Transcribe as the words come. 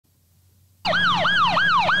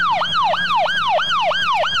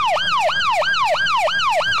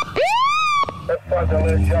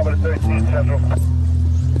You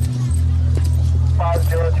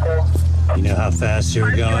know how fast you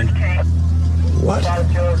were going? What?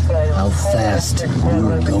 How fast you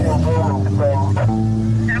were going?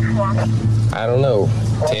 I don't know.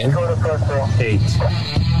 10? 8.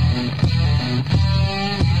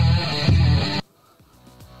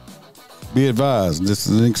 Be advised, this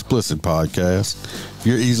is an explicit podcast. If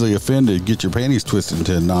you're easily offended, get your panties twisted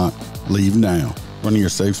into a knot. Leave now. Run to your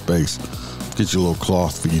safe space. Get your little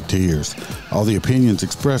cloth for your tears. All the opinions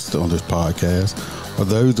expressed on this podcast are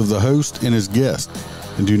those of the host and his guest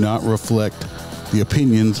and do not reflect the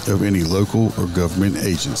opinions of any local or government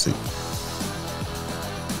agency.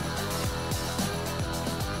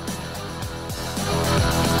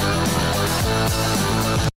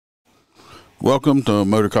 Welcome to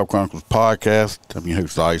MOTORCOP Chronicles podcast. I'm your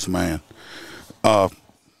host, Iceman. Duke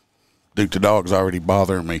the dog's already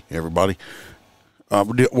bothering me, everybody. We're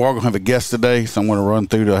going to have a guest today, so I'm going to run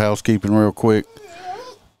through the housekeeping real quick.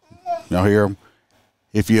 Y'all hear him?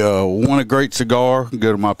 If you want a great cigar,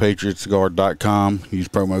 go to mypatriotcigar.com. Use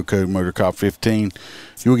promo code MOTORCOP15.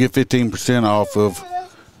 You will get 15% off of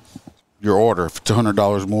your order. If it's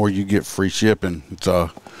 $100 more, you get free shipping. It's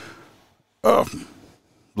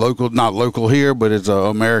local, not local here, but it's an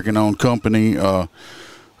American-owned company, a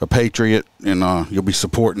Patriot, and you'll be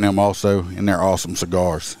supporting them also, and they're awesome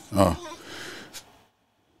cigars.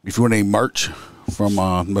 If you want any merch from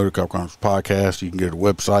MOTORCOP Chronicles podcast, you can go to the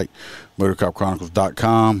website,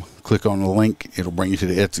 MOTORCOPChronicles.com. Click on the link. It'll bring you to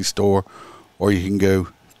the Etsy store, or you can go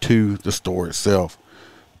to the store itself.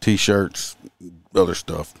 T-shirts, other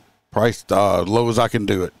stuff. Priced low as I can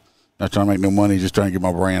do it. Not trying to make no money, just trying to get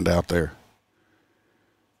my brand out there.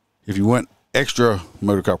 If you want extra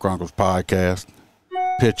MOTORCOP Chronicles podcast,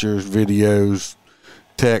 pictures, videos,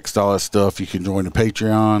 text, all that stuff, you can join the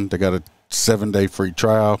Patreon. They got a 7-day free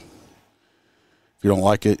trial. If you don't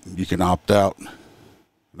like it, you can opt out.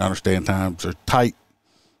 I understand times are tight.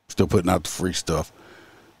 Still putting out the free stuff.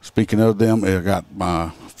 Speaking of them, I got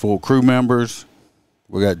my full crew members.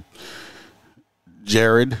 We got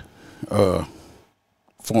Jared, for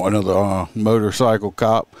another motorcycle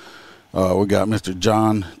cop. We got Mr.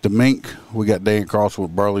 John DeMink. We got Dan Cross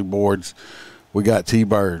with Burley Boards. We got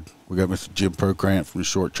T-Bird. We got Mr. Jim Procrant from the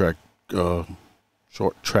Short Track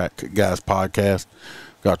Guys podcast.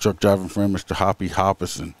 Got truck driving friend Mr. Hoppy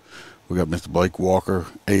Hoppison. We got Mr. Blake Walker,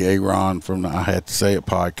 A.A. Ron from the I Had to Say It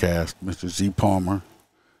podcast. Mr. Z Palmer.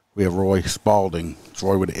 We have Roy Spalding. It's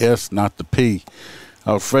Roy with the S, not the P.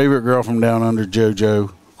 Our favorite girl from down under, JoJo.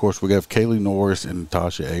 Of course, we have Kaylee Norris and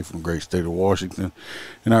Natasha A. from the great state of Washington.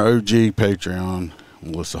 And our OG Patreon,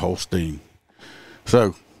 Melissa Holstein.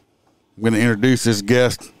 So, I'm going to introduce this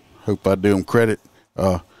guest. Hope I do him credit.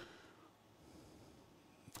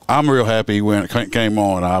 I'm real happy when it came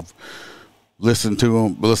on. I've listened to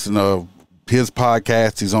his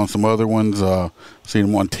podcast. He's on some other ones. Seen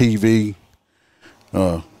him on TV.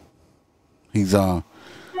 He's the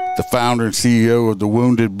founder and CEO of the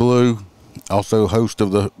Wounded Blue, also host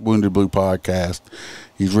of the Wounded Blue podcast.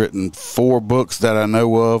 He's written 4 books that I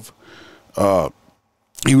know of.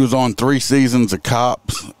 He was on 3 seasons of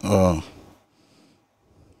Cops, and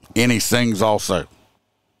he sings also.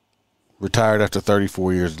 Retired after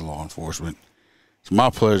 34 years of law enforcement. It's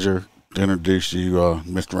my pleasure to introduce you,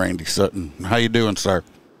 Mr. Randy Sutton. How you doing, sir?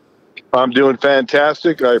 I'm doing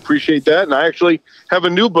fantastic. I appreciate that. And I actually have a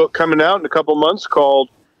new book coming out in a couple months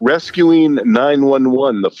called Rescuing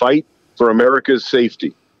 911, The Fight for America's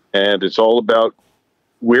Safety. And it's all about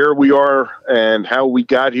where we are and how we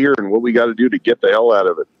got here and what we got to do to get the hell out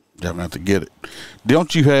of it. Definitely have to get it.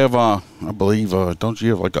 Don't you have, I believe, don't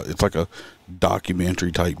you have it's like a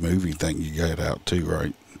documentary type movie thing you got out too,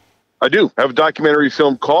 right? I do. I have a documentary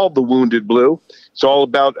film called The Wounded Blue. It's all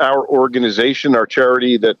about our organization, our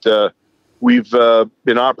charity that we've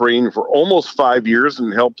been operating for almost 5 years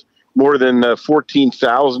and helped more than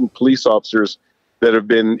 14,000 police officers that have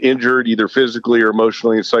been injured either physically or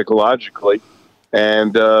emotionally and psychologically.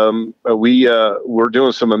 And we're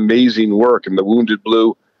doing some amazing work. And The Wounded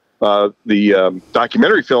Blue, the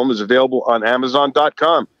documentary film, is available on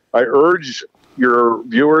Amazon.com. I urge your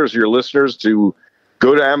viewers, your listeners, to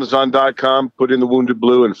go to Amazon.com, put in The Wounded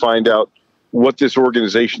Blue, and find out what this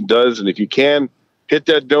organization does. And if you can, hit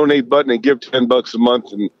that donate button and give $10 a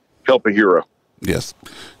month and help a hero. Yes.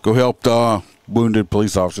 Go help wounded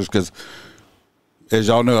police officers, because, as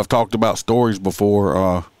y'all know, I've talked about stories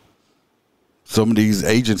before. Some of these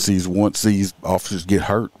agencies, once these officers get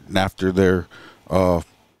hurt and after their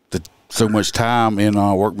so much time in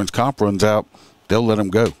workman's comp runs out, they'll let them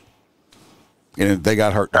go. And they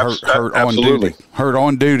got hurt on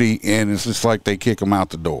duty, and it's just like they kick them out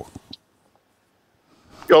the door.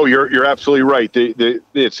 Oh, you're absolutely right.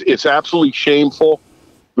 It's absolutely shameful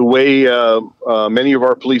the way many of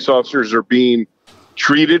our police officers are being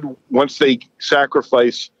treated once they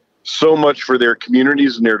sacrifice so much for their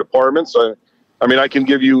communities and their departments. I mean, I can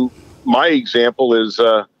give you my example is,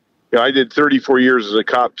 I did 34 years as a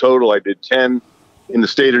cop total. I did 10 in the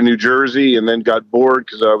state of New Jersey, and then got bored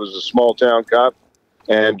because I was a small town cop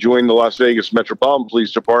and joined the Las Vegas Metropolitan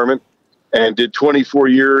Police Department and did 24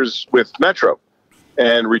 years with Metro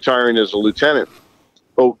and retiring as a lieutenant.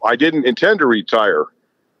 But I didn't intend to retire.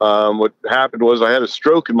 What happened was I had a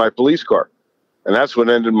stroke in my police car, and that's what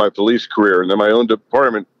ended my police career. And then my own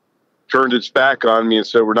department turned its back on me and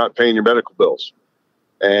said, we're not paying your medical bills.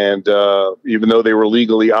 And even though they were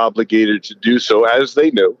legally obligated to do so, as they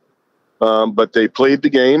knew, but they played the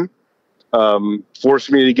game,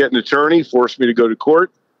 forced me to get an attorney, forced me to go to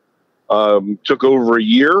court, took over a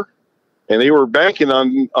year, and they were banking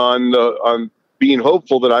on being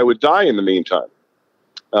hopeful that I would die in the meantime.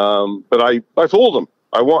 But I fooled them.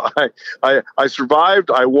 I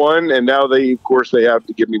survived, I won, and now of course they have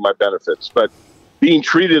to give me my benefits. But being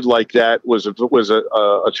treated like that was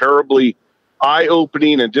a terribly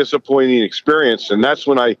eye-opening and disappointing experience. And that's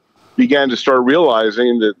when I began to start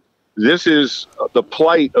realizing that this is the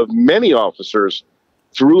plight of many officers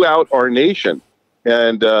throughout our nation.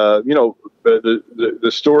 And,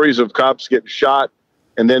 the stories of cops getting shot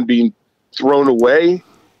and then being thrown away,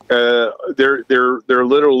 they're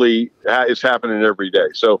literally, it's happening every day.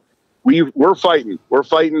 So we're fighting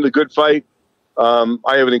the good fight.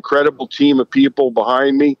 I have an incredible team of people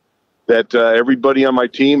behind me that everybody on my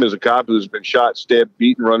team is a cop who's been shot, stabbed,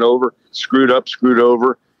 beaten, run over, screwed up, screwed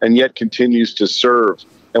over, and yet continues to serve.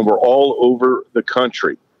 And we're all over the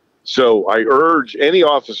country. So I urge any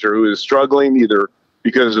officer who is struggling either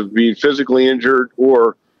because of being physically injured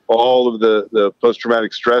or all of the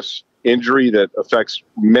post-traumatic stress injury that affects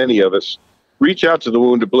many of us, reach out to the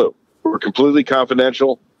Wounded Blue. We're completely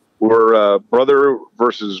confidential. We're brother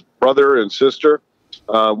versus brother and sister.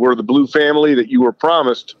 We're the blue family that you were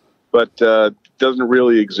promised, but doesn't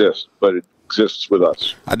really exist, but it exists with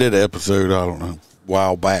us. I did an episode, I don't know, a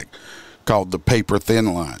while back called The Paper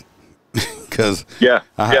Thin Line. Because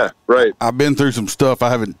right. I've been through some stuff. I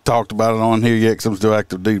haven't talked about it on here yet because I'm still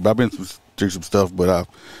active duty, but I've been through some stuff, but I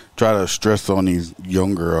try to stress on these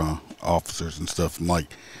younger officers and stuff. I'm like,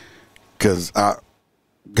 because I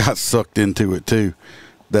got sucked into it too,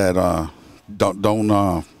 that don't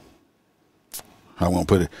how I want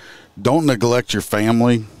to put it, don't neglect your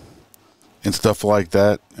family and stuff like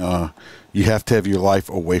that. You have to have your life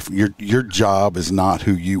away from your job is not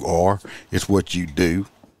who you are, it's what you do.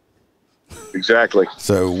 Exactly.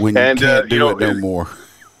 So when you can't do it no more.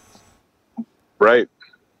 Right.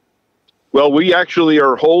 Well, we actually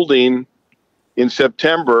are holding in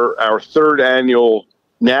September our third annual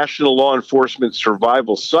National Law Enforcement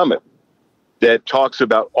Survival Summit that talks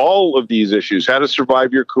about all of these issues, how to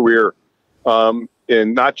survive your career, and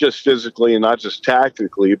not just physically and not just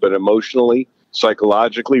tactically, but emotionally,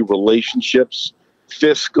 psychologically, relationships,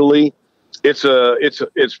 fiscally.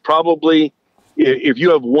 It's probably, if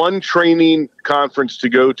you have one training conference to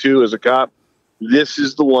go to as a cop, this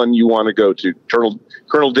is the one you want to go to.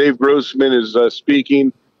 Colonel Dave Grossman is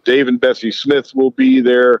speaking. Dave and Bessie Smith will be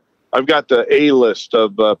there. I've got the A-list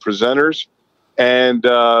of presenters, and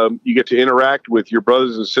you get to interact with your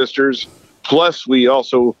brothers and sisters. Plus, we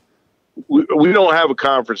don't have a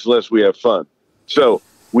conference unless we have fun. So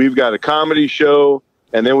we've got a comedy show,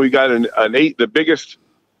 and then we got the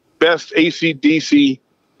best AC/DC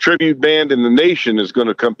tribute band in the nation is going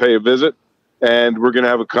to come pay a visit, and we're going to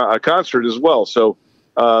have a concert as well. So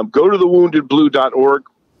go to thewoundedblue.org,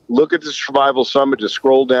 look at the Survival Summit, just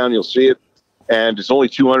scroll down, you'll see it, and it's only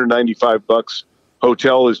 $295.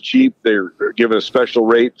 Hotel is cheap. They're giving a special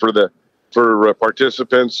rate for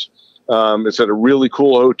participants. It's at a really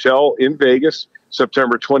cool hotel in Vegas,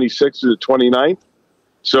 September 26th to the 29th.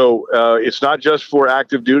 So it's not just for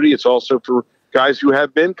active duty. It's also for guys who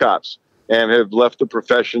have been cops and have left the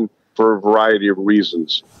profession for a variety of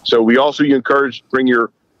reasons. So we also encourage bring your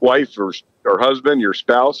wife or husband, your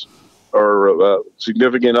spouse, or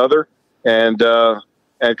significant other, and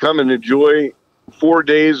come and enjoy 4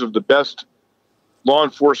 days of the best law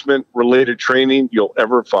enforcement related training you'll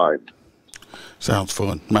ever find. Sounds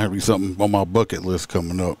fun. Might be something on my bucket list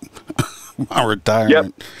coming up. My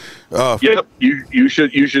retirement. Yep. You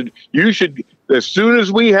should as soon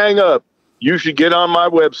as we hang up, you should get on my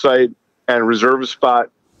website and reserve a spot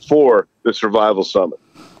for the Survival Summit.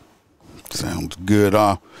 Sounds good.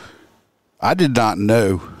 I did not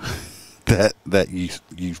know that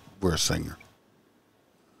you were a singer.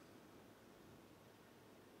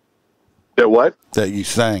 That what? That you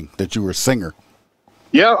sang, that you were a singer.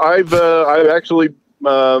 Yeah, I've actually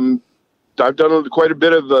I've done quite a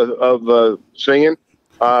bit of singing.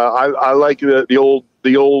 I like the old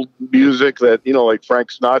music that, you know, like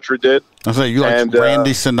Frank Sinatra did. I say you like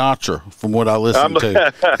Randy Sinatra, from what I listened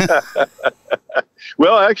to.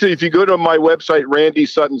 Well, actually, if you go to my website,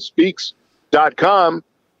 randysuttonspeaks.com,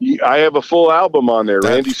 I have a full album on there,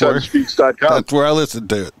 randysuttonspeaks.com. That's where I listened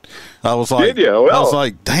to it. I was like, did you? Well, I was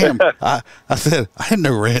like, damn. I said, I didn't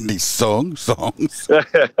know Randy songs.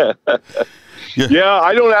 Yeah,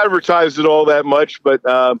 I don't advertise it all that much, but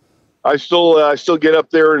I still get up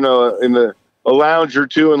there in a lounge or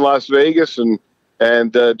two in Las Vegas and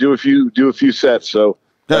do a few sets. So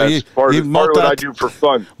that's part of what I do for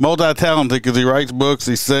fun. Multi-talented, because he writes books,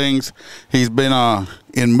 he sings, he's been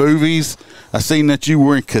in movies. I seen that you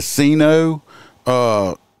were in Casino,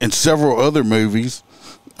 and several other movies.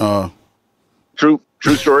 True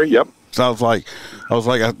story. Yep. So I was like,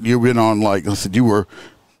 you've been on, like I said, you were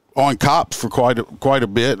on Cops for quite a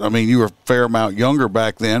bit. I mean, you were a fair amount younger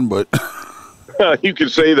back then, but you can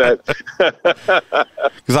say that.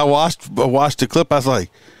 Because I watched the clip. I was like,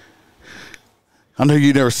 I know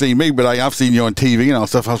you never seen me, but I've seen you on TV and all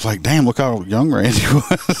stuff. I was like, damn, look how young Randy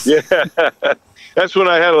was. Yeah, that's when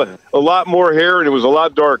I had a lot more hair and it was a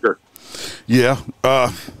lot darker. Yeah.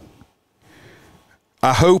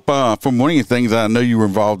 I hope from one of the things, I know you were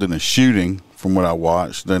involved in a shooting from what I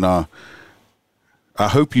watched, and I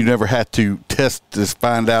hope you never had to test to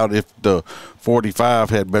find out if the 45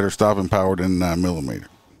 had better stopping power than 9mm.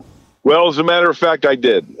 Well, as a matter of fact, I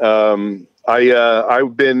did.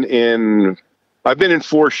 I've been in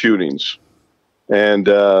 4 shootings, and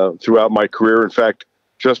throughout my career, in fact,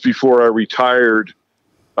 just before I retired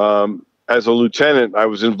as a lieutenant, I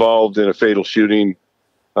was involved in a fatal shooting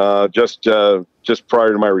just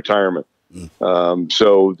prior to my retirement.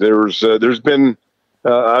 So there's been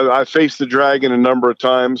I faced the dragon a number of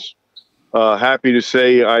times. Happy to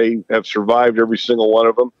say I have survived every single one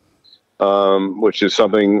of them, which is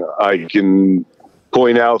something I can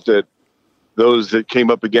point out that those that came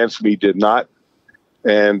up against me did not.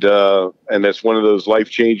 And that's one of those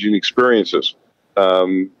life-changing experiences.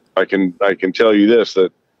 I can tell you this,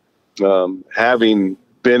 that having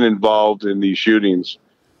been involved in these shootings,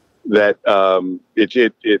 that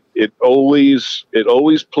it always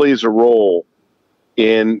plays a role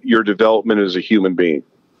in your development as a human being.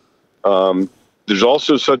 There's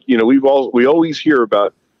also such, we always hear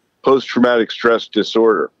about post-traumatic stress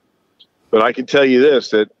disorder, but I can tell you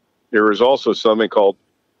this, that there is also something called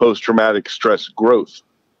post-traumatic stress growth,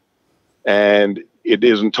 and it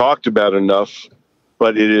isn't talked about enough,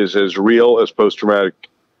 but it is as real as post-traumatic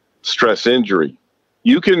stress injury.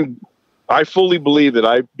 I fully believe that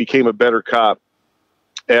I became a better cop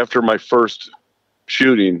after my first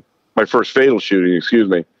fatal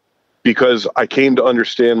shooting, because I came to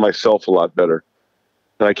understand myself a lot better.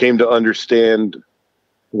 And I came to understand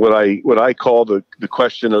what I call the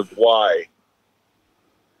question of why.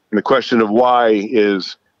 And the question of why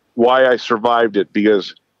is why I survived it,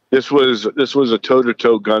 because this was a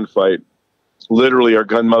toe-to-toe gunfight. Literally, our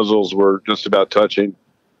gun muzzles were just about touching,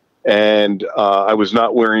 and I was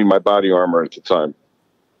not wearing my body armor at the time.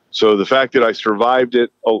 So the fact that I survived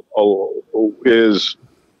it is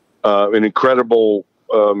an incredible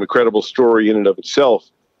story in and of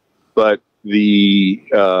itself. But the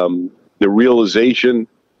realization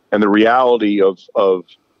and the reality of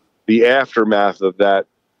the aftermath of that,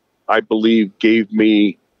 I believe, gave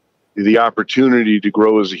me the opportunity to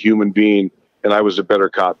grow as a human being, and I was a better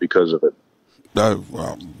cop because of it. Oh,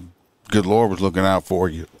 well, good Lord was looking out for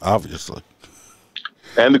you, obviously.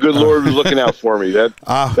 And the good Lord was looking out for me.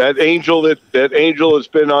 That angel that's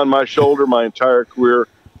been on my shoulder my entire career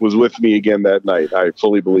was with me again that night. I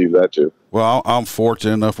fully believe that too. Well, I'm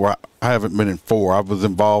fortunate enough where I haven't been in 4. I was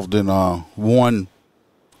involved in one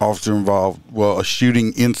officer involved, a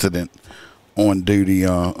shooting incident on duty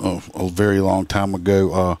a very long time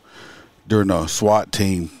ago during a SWAT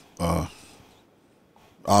team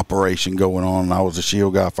operation going on, and I was a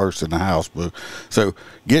shield guy first in the house. But so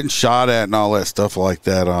getting shot at and all that stuff like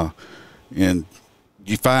that, and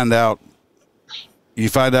you find out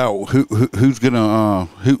who's gonna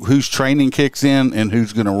whose training kicks in and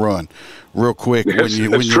who's gonna run real quick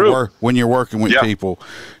when you're working with people,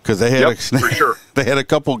 because they had they had a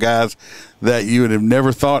couple guys that you would have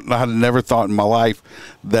never thought, and I had never thought in my life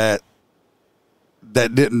that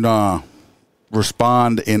didn't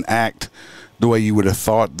respond and act the way you would have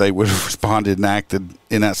thought they would have responded and acted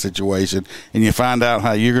in that situation. And you find out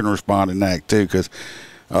how you're going to respond and act too, because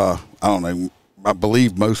I don't know, I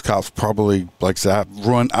believe most cops probably, like I said,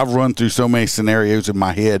 I've run through so many scenarios in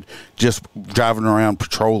my head just driving around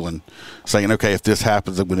patrolling, saying, okay, if this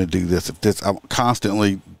happens, I'm going to do this. If this, I'm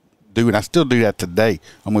constantly doing. I still do that today,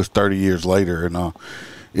 almost 30 years later, and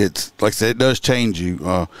it's like I said, it does change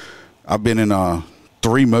you. I've been in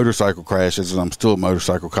 3 motorcycle crashes, and I'm still a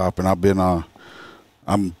motorcycle cop, and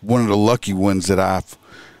I'm one of the lucky ones that I've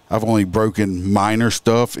only broken minor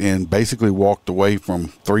stuff and basically walked away from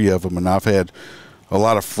 3 of them. And I've had a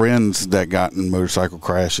lot of friends that got in motorcycle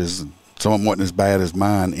crashes. Some of them wasn't as bad as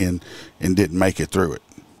mine and didn't make it through it.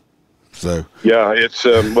 So yeah, it's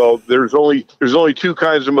well, there's only 2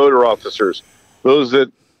 kinds of motor officers: those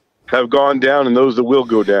that have gone down and those that will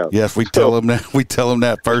go down. Yes, we tell them that. We tell them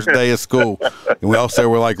that first day of school, and we also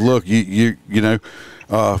were like, look, you know.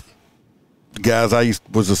 Guys, I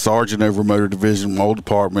was a sergeant over motor division, my old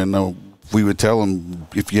department. We would tell them,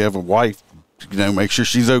 if you have a wife, make sure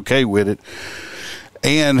she's okay with it,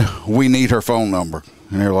 and we need her phone number.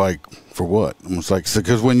 And they're like, for what? And it's like,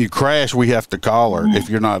 because when you crash, we have to call her if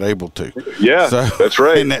you're not able to. Yeah, so, that's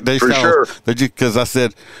right. And they for sure. Because I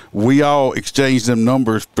said we all exchange them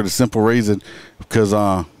numbers for the simple reason because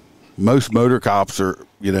most motor cops are,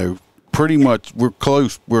 pretty much we're a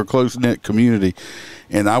close knit community,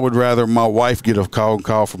 and I would rather my wife get a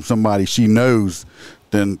call from somebody she knows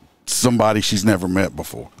than somebody she's never met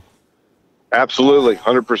before. Absolutely,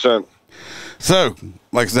 100%. So,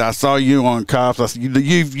 like I said, I saw you on Cops.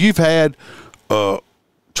 You've had a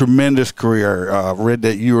tremendous career. I read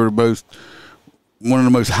that you were one of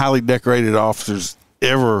the most highly decorated officers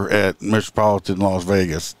ever at Metropolitan Las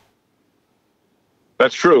Vegas.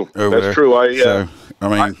 That's true. That's true. I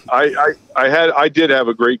did have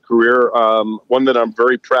a great career, one that I'm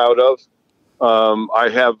very proud of.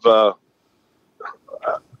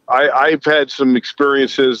 I've had some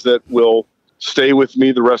experiences that will stay with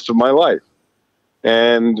me the rest of my life,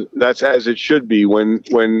 and that's as it should be. When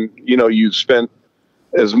you've spent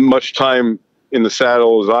as much time in the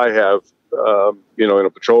saddle as I have, in a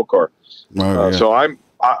patrol car. Oh, yeah. So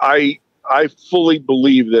I fully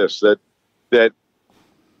believe this that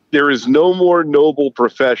there is no more noble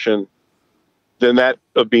profession than that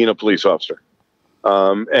of being a police officer.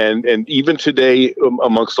 And even today,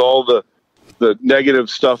 amongst all the negative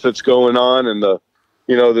stuff that's going on and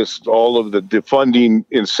all of the defunding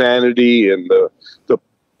insanity and the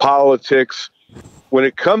politics, when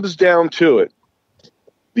it comes down to it,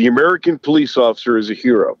 the American police officer is a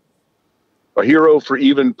hero for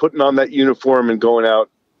even putting on that uniform and going out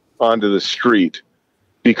onto the street.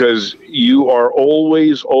 Because you are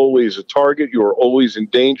always a target. You are always in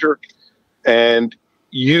danger. And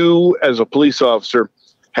you, as a police officer,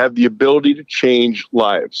 have the ability to change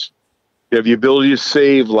lives. You have the ability to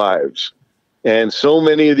save lives. And so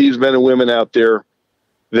many of these men and women out there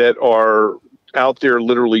that are out there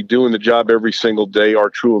literally doing the job every single day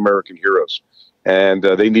are true American heroes. And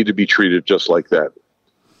they need to be treated just like that.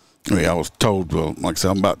 I was told, well, like I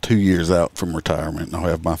said, I'm about 2 years out from retirement, and I'll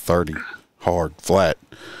have my 30 hard flat.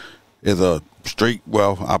 Is a street.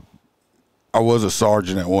 Well, I was a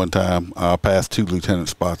sergeant at one time. I passed 2 lieutenant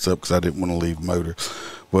spots up because I didn't want to leave motor.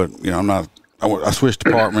 But I'm not. I switched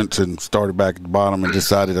departments and started back at the bottom and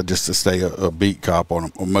decided just to stay a beat cop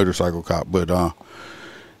on a motorcycle cop. But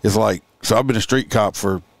it's like, so I've been a street cop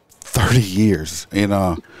for 30 years, and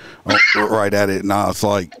right at it. Now it's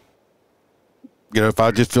like, if I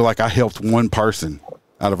just feel like I helped one person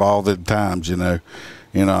out of all the times, it'd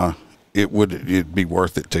be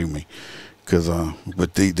worth it to me. Because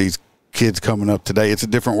with these kids coming up today, it's a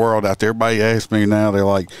different world out there. Everybody asks me now, they're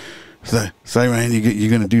like, say, man, you're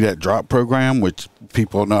going to do that drop program, which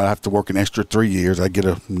people know I have to work an extra 3 years. I get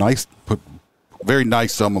a very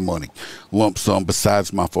nice sum of money, lump sum,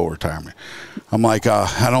 besides my full retirement. I'm like,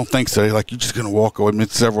 I don't think so. They're like, you're just going to walk away. I mean,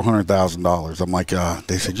 it's several $100,000. I'm like,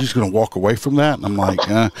 they said, you're just going to walk away from that? And I'm like,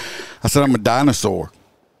 I said, I'm a dinosaur.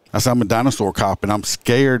 I said, I'm a dinosaur cop, and I'm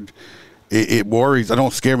scared. It worries. It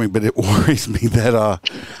don't scare me, but it worries me that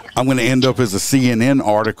I'm going to end up as a CNN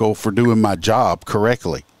article for doing my job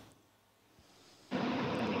correctly.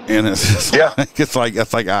 And it's just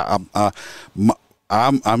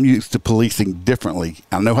I'm used to policing differently.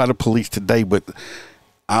 I know how to police today, but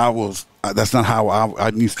that's not how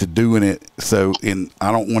I'm used to doing it. So,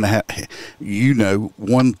 I don't want to have,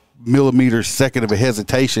 1 millimeter second of a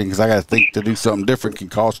hesitation because I got to think to do something different can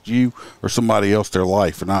cost you or somebody else their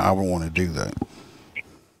life, and I don't want to do that.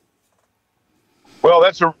 Well,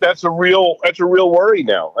 that's a real worry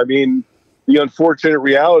now. I mean, the unfortunate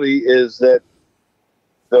reality is that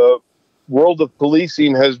the world of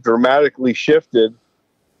policing has dramatically shifted,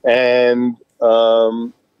 and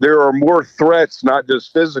there are more threats, not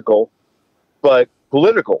just physical, but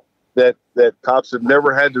political, that cops have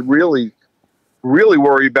never had to really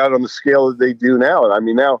worry about on the scale that they do now. I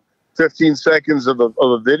mean, now 15 seconds of a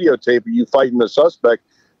videotape of you fighting a suspect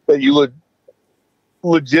that you would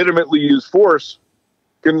legitimately use force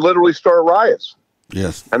can literally start riots.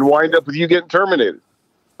 Yes. And wind up with you getting terminated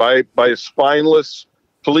by a spineless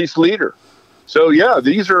police leader. So yeah,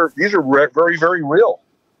 these are very, very real.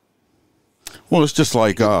 Well, it's just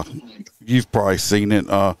like you've probably seen it.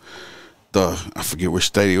 I forget which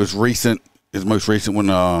state it was recent. It's most recent when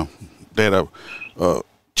they had a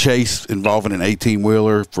chase involving an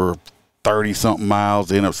 18-wheeler for 30-something miles.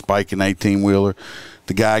 They end up spiking 18-wheeler.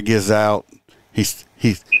 The guy gets out.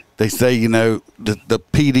 They say, you know, the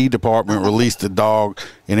PD department released the dog,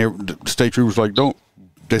 and the state trooper was like, don't.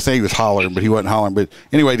 They say he was hollering, but he wasn't hollering. But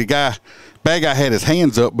anyway, bad guy had his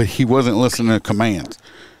hands up, but he wasn't listening to commands.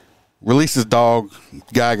 Releases dog,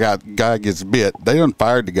 guy gets bit. They done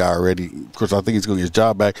fired the guy already. Of course, I think he's going to get his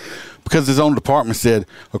job back because his own department said,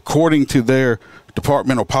 according to their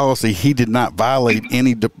departmental policy, he did not violate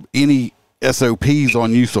any SOPs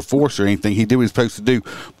on use of force or anything. He did what he was supposed to do,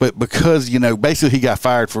 but because, you know, basically he got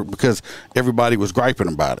fired because everybody was griping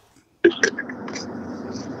about it.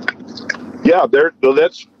 Yeah,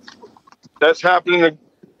 that's happening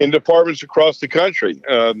in departments across the country.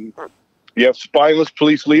 You have spineless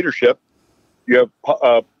police leadership. You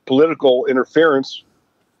have political interference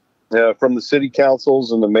from the city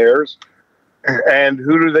councils and the mayors. And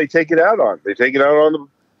who do they take it out on? They take it out on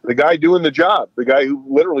the guy doing the job, the guy who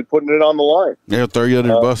literally putting it on the line. Yeah, throw you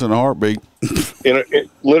under the bus in a heartbeat.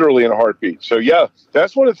 Literally in a heartbeat. So yeah,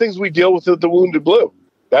 that's one of the things we deal with the Wounded Blue.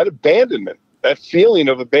 That abandonment, that feeling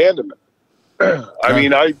of abandonment. I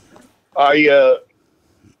mean,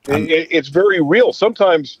 it's very real.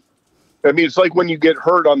 Sometimes, I mean, it's like when you get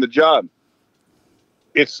hurt on the job.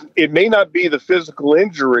 It may not be the physical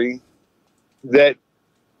injury that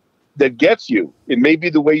gets you. It may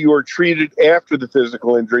be the way you are treated after the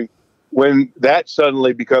physical injury, when that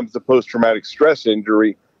suddenly becomes the post-traumatic stress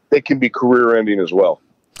injury that can be career-ending as well.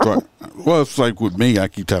 Right. Well, it's like with me, I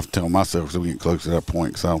keep having to tell myself, so we get close to that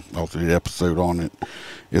point, because I'll also did an episode on it.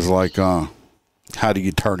 It's like, how do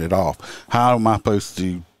you turn it off? How am I supposed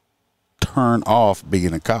to turn off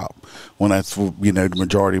being a cop when that's, you know, the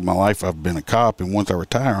majority of my life I've been a cop, and once I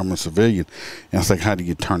retire I'm a civilian? And it's like, how do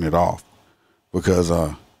you turn it off? Because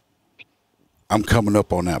I'm coming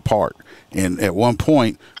up on that part. And at one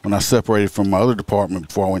point when I separated from my other department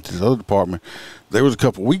before I went to this other department, there was a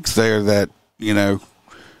couple weeks there that, you know,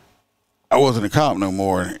 I wasn't a cop no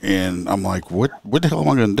more, and I'm like, what the hell am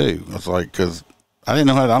I going to do? I was like, because I didn't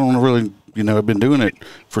know how. I don't really, you know, I've been doing it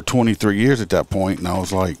for 23 years at that point, and I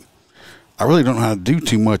was like, I really don't know how to do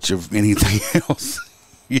too much of anything else,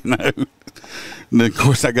 you know. And then, of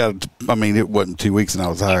course, I mean, it wasn't 2 weeks, and I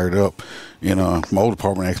was hired up. You know, my old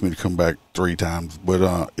department asked me to come back 3 times,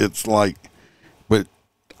 but it's like, but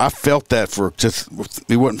I felt that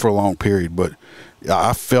it wasn't for a long period, but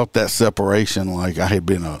I felt that separation, like I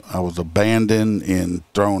was abandoned and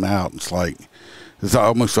thrown out. I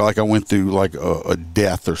almost felt like I went through like a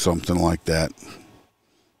death or something like that,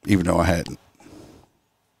 even though I hadn't.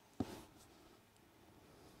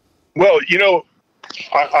 Well, you know,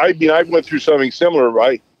 I mean, I went through something similar,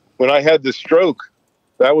 right? When I had the stroke,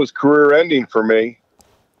 that was career ending for me.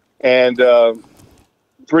 And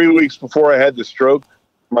 3 weeks before I had the stroke,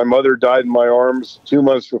 my mother died in my arms. 2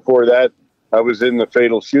 months before that, I was in the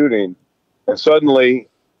fatal shooting, and suddenly,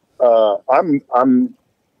 my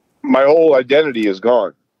whole identity is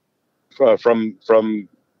gone from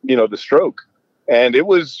you know, the stroke, and I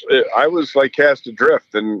was like cast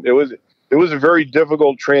adrift, and it was a very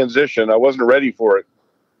difficult transition. I wasn't ready for it.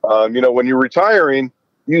 You know, when you're retiring,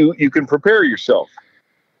 you can prepare yourself.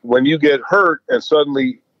 When you get hurt and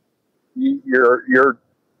suddenly your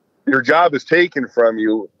job is taken from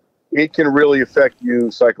you, it can really affect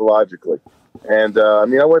you psychologically. And, I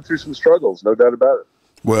mean, I went through some struggles, no doubt about it.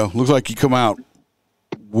 Well, looks like you come out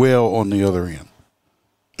well on the other end.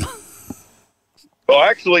 Well,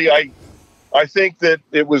 actually, I think that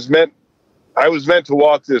I was meant to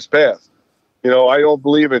walk this path. You know, I don't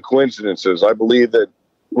believe in coincidences. I believe that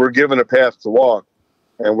we're given a path to walk,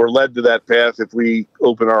 and we're led to that path if we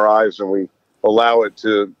open our eyes and we allow it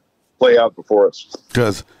to play out before us.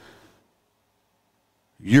 Because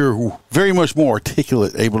you're very much more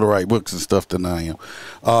articulate, able to write books and stuff than I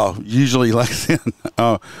am. Usually, like I said,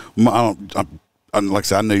 like I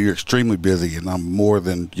said, I know you're extremely busy, and I'm more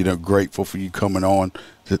than, you know, grateful for you coming on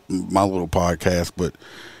to my little podcast. But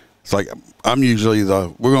it's like I'm usually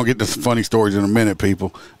we're gonna get to some funny stories in a minute,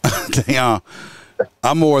 people.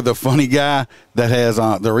 I'm more the funny guy that has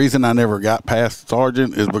the reason I never got past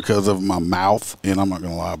sergeant is because of my mouth, and I'm not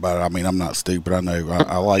gonna lie about it. I mean, I'm not stupid. I know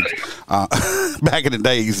I like back in the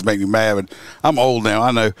day it used to make me mad, but I'm old now.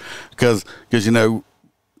 I know because you know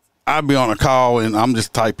I'd be on a call and I'm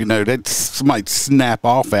just typing, you know, that somebody snap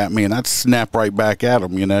off at me and I'd snap right back at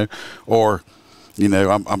them, you know, or you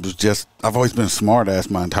know I've always been a smart ass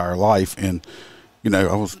my entire life, and you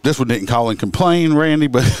know this one didn't call and complain, Randy,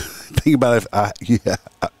 but. Think about it.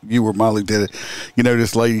 You were my lieutenant. You know,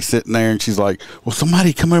 this lady sitting there, and she's like, "Well,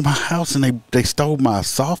 somebody come into my house and they stole my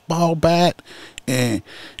softball bat and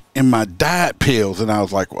my diet pills." And I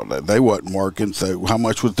was like, "Well, they wasn't working. So how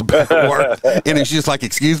much was the bat worth?" And it's just like,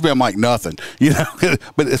 "Excuse me," I'm like, "Nothing," you know.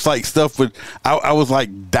 But it's like stuff with. I was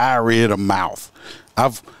like diarrhea to mouth.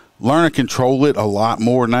 I've learned to control it a lot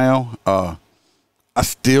more now. I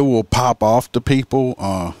still will pop off to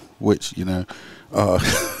people, which you know.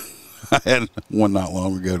 I had one not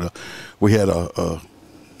long ago. We had a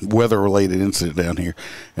weather-related incident down here,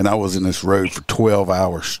 and I was in this road for 12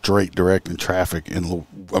 hours straight directing traffic. I'm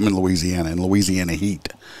in Louisiana, in Louisiana heat,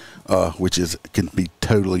 which can be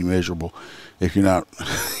totally miserable if you don't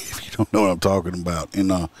know what I'm talking about.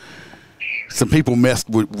 And some people messed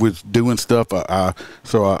with doing stuff. I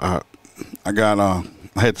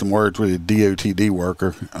had some words with a DOTD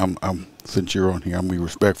worker. Since you're on here, I'm gonna be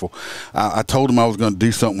respectful. I told him I was going to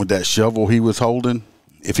do something with that shovel he was holding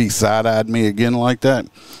if he side-eyed me again like that.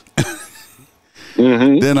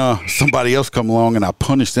 Then somebody else come along and I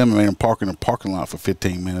punished them and made him park in a parking lot for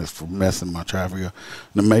 15 minutes for messing my traffic up.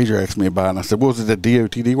 And the major asked me about it, and I said, "What was it, that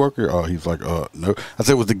DOTD worker?" Oh, he's like, "No." I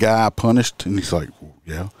said, "Was the guy I punished?" And he's like, "Well,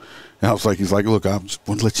 yeah." And I was like, he's like, "Look, I just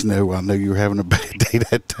want to let you know, I know you were having a bad day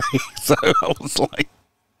that day." So I was like,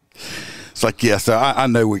 it's like, yeah, so I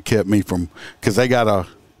know what kept me from, because they got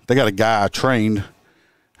a guy I trained.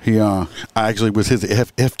 He I actually was his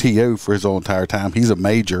FTO for his whole entire time. He's a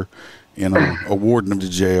major and awarding him to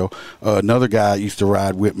jail. Another guy used to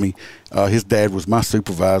ride with me. His dad was my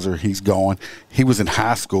supervisor. He's gone. He was in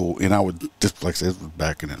high school, and I would just, like I said, this was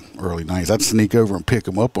back in the early 90s. I'd sneak over and pick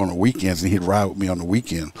him up on the weekends, and he'd ride with me on the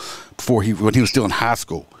weekend when he was still in high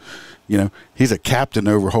school. You know, he's a captain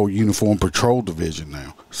over a whole uniform patrol division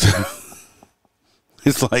now. So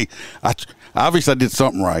it's like, obviously I did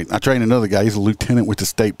something right. I trained another guy. He's a lieutenant with the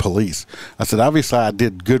state police. I said, obviously I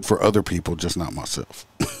did good for other people, just not myself.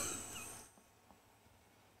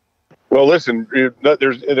 Well, listen,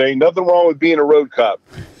 there ain't nothing wrong with being a road cop.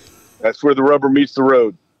 That's where the rubber meets the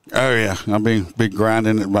road. Oh, yeah. I've been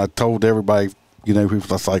grinding it. I told everybody, you know, people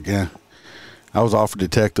was like, yeah. I was offered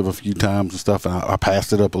detective a few times and stuff, and I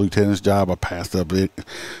passed it up, a lieutenant's job. I passed up it.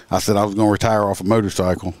 I said I was going to retire off a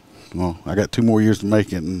motorcycle. Well, I got 2 more years to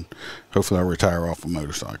make it, and hopefully I'll retire off a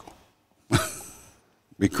motorcycle.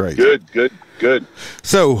 Be crazy. Good.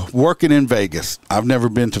 So, working in Vegas. I've never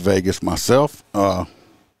been to Vegas myself.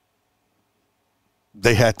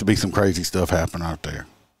 They had to be some crazy stuff happening out there.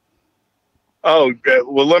 Oh,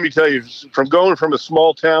 well, let me tell you, from going from a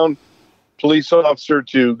small town police officer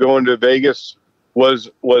to going to Vegas was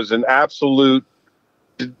an absolute,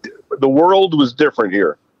 the world was different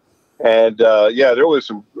here. And, yeah, there was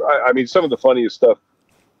some of the funniest stuff.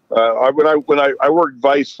 When I worked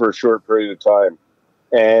Vice for a short period of time,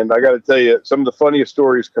 and I got to tell you, some of the funniest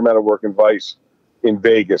stories come out of working Vice in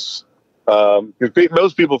Vegas. Because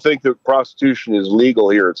most people think that prostitution is legal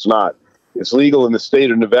here. It's not. It's legal in the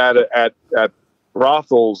state of Nevada at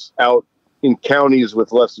brothels out in counties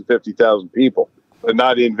with less than 50,000 people, but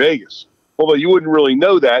not in Vegas. Although you wouldn't really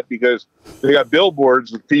know that because they got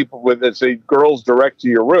billboards with people that say "girls direct to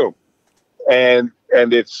your room," and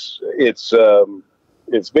it's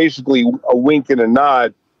basically a wink and a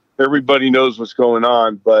nod. Everybody knows what's going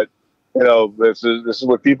on, but you know this is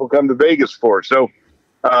what people come to Vegas for. So.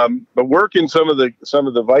 But working some of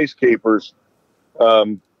the vice capers,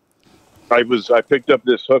 I picked up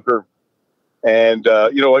this hooker, and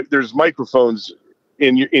you know, there's microphones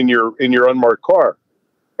in your unmarked car,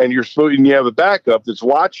 and you have a backup that's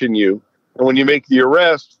watching you, and when you make the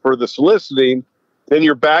arrest for the soliciting, then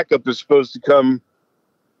your backup is supposed to come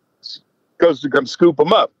scoop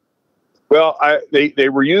them up. Well, they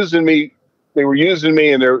were using me,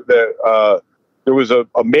 and there was a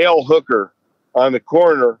male hooker on the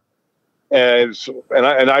corner, and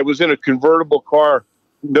I was in a convertible car,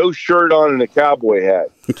 no shirt on and a cowboy hat.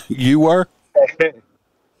 You were?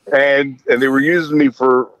 And they were using me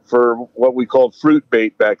for what we called fruit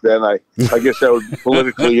bait back then. I guess that would be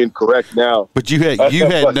politically incorrect now. But you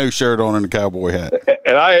had no shirt on and a cowboy hat.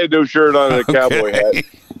 And I had no shirt on and a cowboy hat.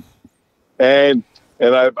 And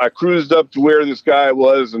I cruised up to where this guy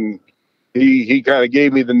was, and he kind of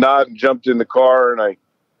gave me the nod and jumped in the car, and I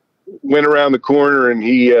went around the corner, and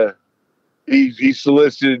he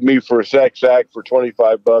solicited me for a sex act for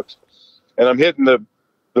 $25, and I'm hitting the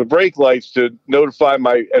brake lights to notify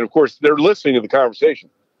and of course they're listening to the conversation,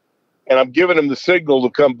 and I'm giving them the signal to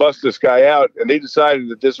come bust this guy out, and they decided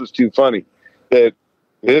that this was too funny, that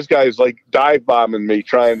this guy's like dive bombing me,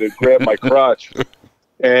 trying to grab my crotch,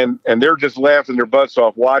 and they're just laughing their butts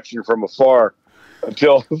off, watching from afar,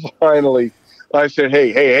 until finally I said,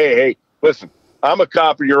 hey, listen, I'm a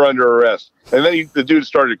cop and you're under arrest. And then the dude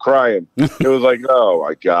started crying. It was like, oh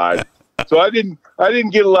my God. So I didn't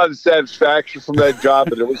get a lot of satisfaction from that job,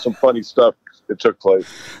 but there was some funny stuff that took place.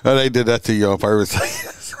 Oh, they did that to you on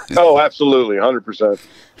purpose. Oh, absolutely. 100%.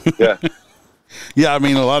 Yeah. Yeah. I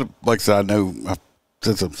mean, a lot of, like I said, I know I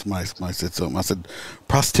said something, somebody said something. I said,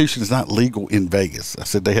 prostitution is not legal in Vegas. I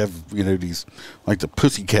said, they have, these, like the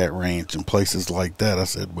Pussycat Ranch and places like that. I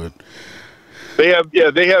said, but they have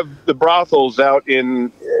the brothels out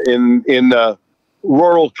in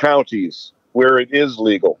rural counties where it is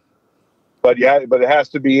legal, but it has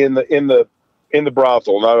to be in the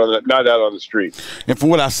brothel, not out on the street. And from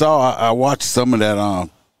what I saw, I watched some of that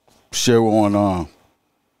show on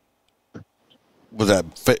was that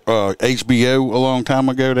HBO a long time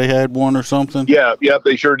ago? They had one or something. Yeah,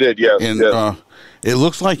 they sure did. Yes, and yes. It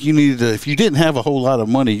looks like you needed to, if you didn't have a whole lot of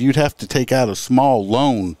money, you'd have to take out a small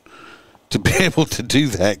loan to be able to do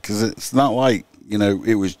that, because it's not like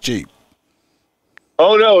it was cheap.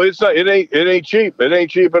 Oh no, it's not. It ain't cheap. It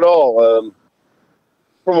ain't cheap at all.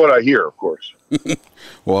 From what I hear, of course.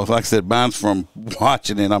 Well, like I said, mine's from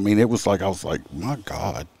watching it. I mean, it was like, I was like, my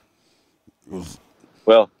God. It was.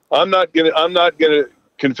 Well, I'm not gonna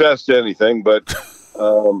confess to anything, but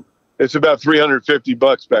it's about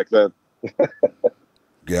 $350 back then.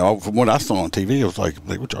 Yeah, from what I saw on TV, it was like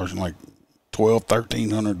they were charging like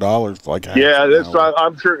 $1,200-$1,300. Like, yeah, that's right.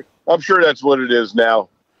 I'm sure that's what it is now.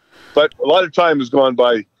 But a lot of time has gone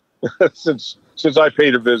by since I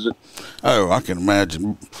paid a visit. Oh, I can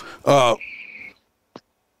imagine. So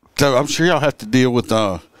I'm sure y'all have to deal with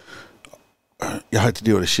a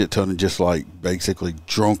shit ton of just like basically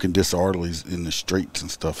drunk and disorderlies in the streets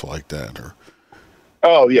and stuff like that. Or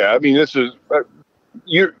oh yeah, I mean, this is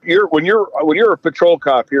when you're a patrol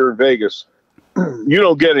cop here in Vegas, you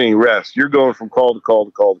don't get any rest. You're going from call to call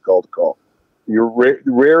to call to call to call.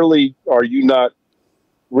 Rarely are you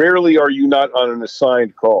not on an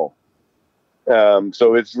assigned call.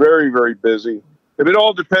 So it's very, very busy. It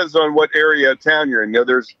all depends on what area of town you're in.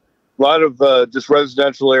 There's a lot of just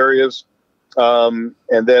residential areas, and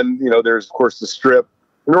then there's of course the Strip.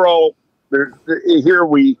 And they're all there. Here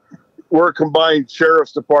we're a combined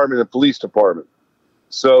sheriff's department and police department.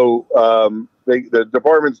 So the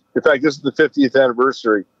departments. In fact, this is the 50th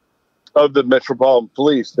anniversary of the Metropolitan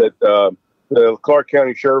Police. That the Clark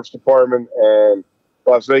County Sheriff's Department and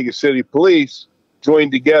Las Vegas City Police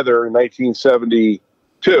joined together in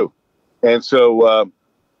 1972, and so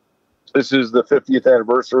this is the 50th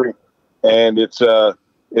anniversary, and it's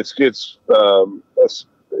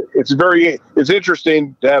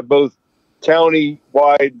interesting to have both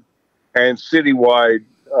county-wide and city-wide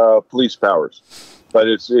police powers, but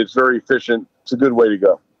it's very efficient. It's a good way to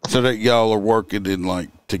go. So that y'all are working in like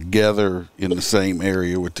together in the same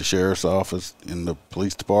area with the sheriff's office and the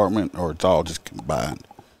police department, or it's all just combined?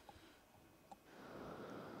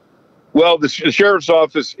 Well, the sheriff's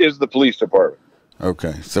office is the police department.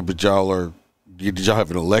 Okay, so but did y'all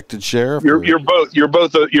have an elected sheriff? You're both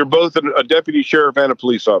a deputy sheriff and a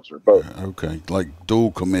police officer, both. Okay, like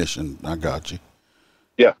dual commission. I got you.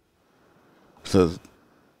 Yeah. So,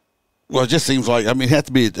 well, it just seems like, I mean, it had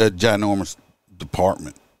to be a ginormous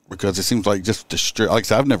department, because it seems like just the street. Like I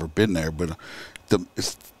said, I've never been there, but the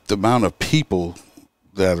amount of people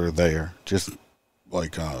that are there, just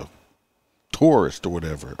like tourists or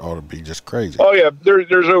whatever, ought to be just crazy. Oh yeah,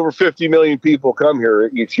 there's over 50 million people come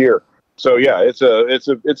here each year. So yeah, it's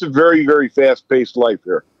a very, very fast paced life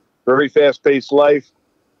here. Very fast paced life,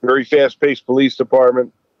 very fast paced police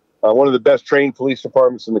department. One of the best trained police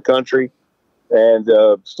departments in the country, and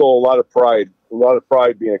still a lot of pride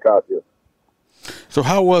being a cop here. So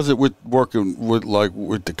how was it with working with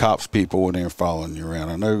the cops people when they were following you around?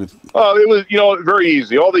 I know. Oh, it was very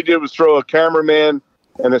easy. All they did was throw a cameraman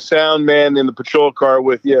and a sound man in the patrol car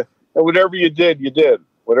with you, and whatever you did, you did.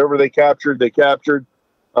 Whatever they captured, they captured.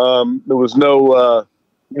 There was no,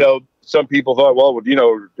 some people thought, well, are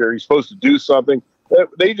you supposed to do something?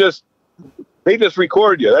 They just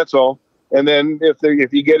record you. That's all. And then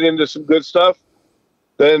if you get into some good stuff,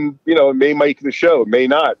 then it may make the show. It may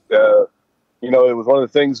not. It was one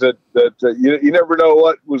of the things that you never know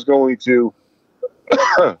what was going to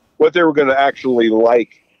what they were going to actually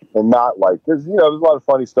like and not like. Because, you know, there's a lot of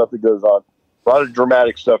funny stuff that goes on, a lot of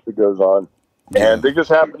dramatic stuff that goes on. Yeah. And they just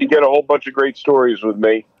happened to get a whole bunch of great stories with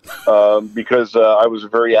me because I was a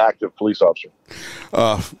very active police officer.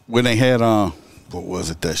 When they had, what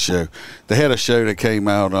was it, that show? They had a show that came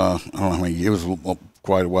out, I don't know how many, it was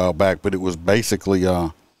quite a while back, but it was basically,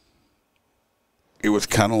 it was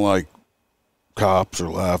kind of like Cops or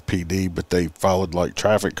Live PD, but they followed like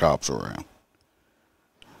traffic cops around.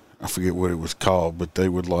 I forget what it was called, but they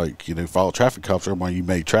would, like, you know, follow traffic cops around while you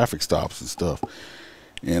made traffic stops and stuff.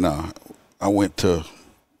 And I went to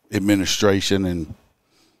administration and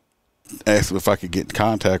asked them if I could get in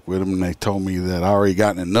contact with them, and they told me that I already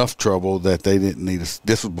got in enough trouble that they didn't need to.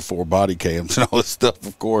 This was before body cams and all this stuff,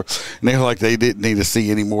 of course. And they were like, they didn't need to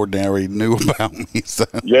see any more than they already knew about me. So.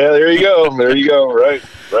 Yeah, there you go. There you go. Right,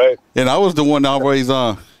 right. And I was the one always.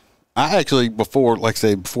 I actually, before, like I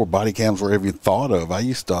said, before body cams were even thought of, I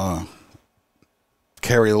used to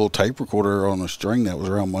carry a little tape recorder on a string that was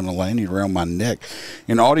around one of the lanyard around my neck,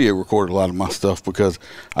 and audio recorded a lot of my stuff because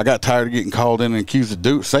I got tired of getting called in and accused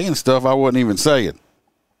of saying stuff I wasn't even saying.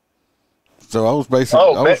 So I was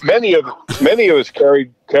basically many of us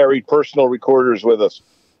carried personal recorders with us.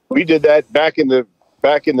 We did that back in the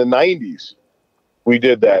 90s. We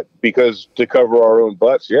did that because to cover our own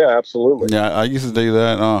butts. Yeah, absolutely. Yeah, I used to do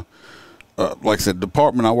that. Like I said, the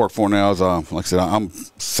department I work for now is, like I said, I'm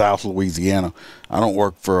South Louisiana. I don't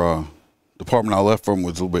work for the department I left from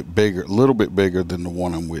was a little bit bigger than the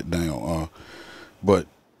one I'm with now. But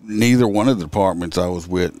neither one of the departments I was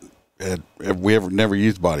with we never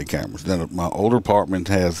used body cameras. Then my older department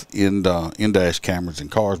has in-dash cameras in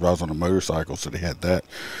cars, but I was on a motorcycle, so they had that.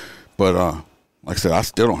 But like I said, I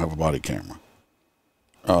still don't have a body camera.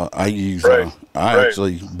 I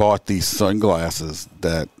actually bought these sunglasses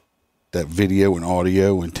that video and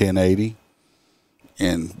audio in 1080,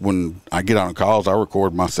 and when I get on calls, I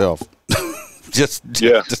record myself just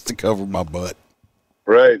to cover my butt.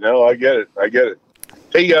 Right. No, I get it.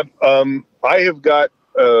 Hey, I have got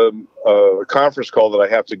a conference call that I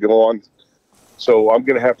have to go on, so I'm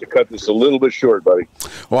going to have to cut this a little bit short, buddy.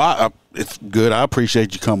 Well, it's good. I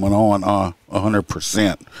appreciate you coming on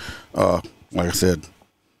 100%. Like I said,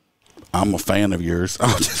 I'm a fan of yours.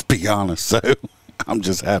 I'll just be honest. So I'm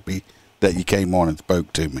just happy that you came on and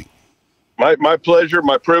spoke to me. My pleasure,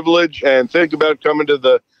 my privilege, and think about coming to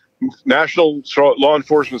the National Law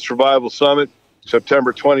Enforcement Survival Summit,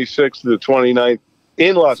 September 26th to the 29th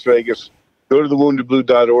in Las Vegas. Go to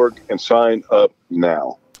thewoundedblue.org and sign up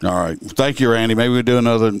now. All right. Thank you, Randy. Maybe we'll do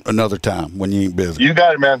another time when you ain't busy. You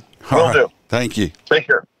got it, man. Will do. Thank you. Take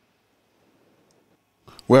care.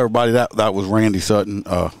 Well, everybody, that was Randy Sutton.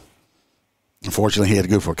 Unfortunately, he had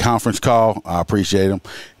to go for a conference call. I appreciate him.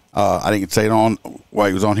 I didn't say it on while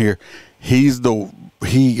he was on here. He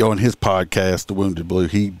on his podcast, The Wounded Blue,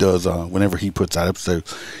 he does whenever he puts out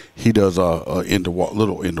episodes, he does a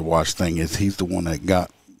little end to watch thing. He's the one that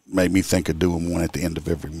made me think of doing one at the end of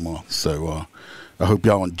every month. So I hope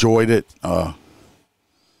y'all enjoyed it.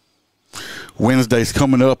 Wednesday's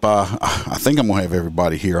coming up. I think I'm gonna have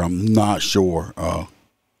everybody here. I'm not sure.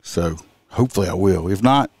 So hopefully I will. If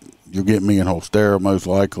not, you'll get me in Holstera most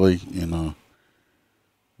likely. And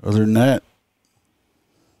other than that,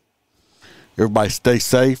 everybody stay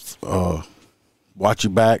safe. Watch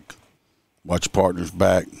your back. Watch your partner's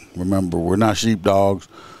back. Remember, we're not sheepdogs.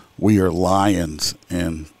 We are lions.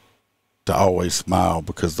 And to always smile,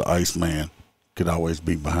 because the Iceman could always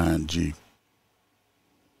be behind you.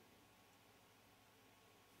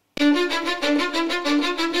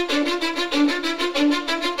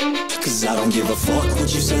 Cause I don't give a fuck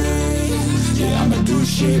what you say. Yeah, I'ma do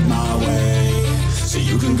shit my way. So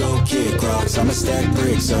you can go kick rocks, I'ma stack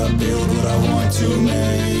bricks up, build what I want to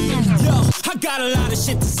make. Yo, I got a lot of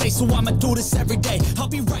shit to say, so I'ma do this every day. I'll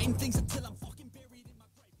be writing things until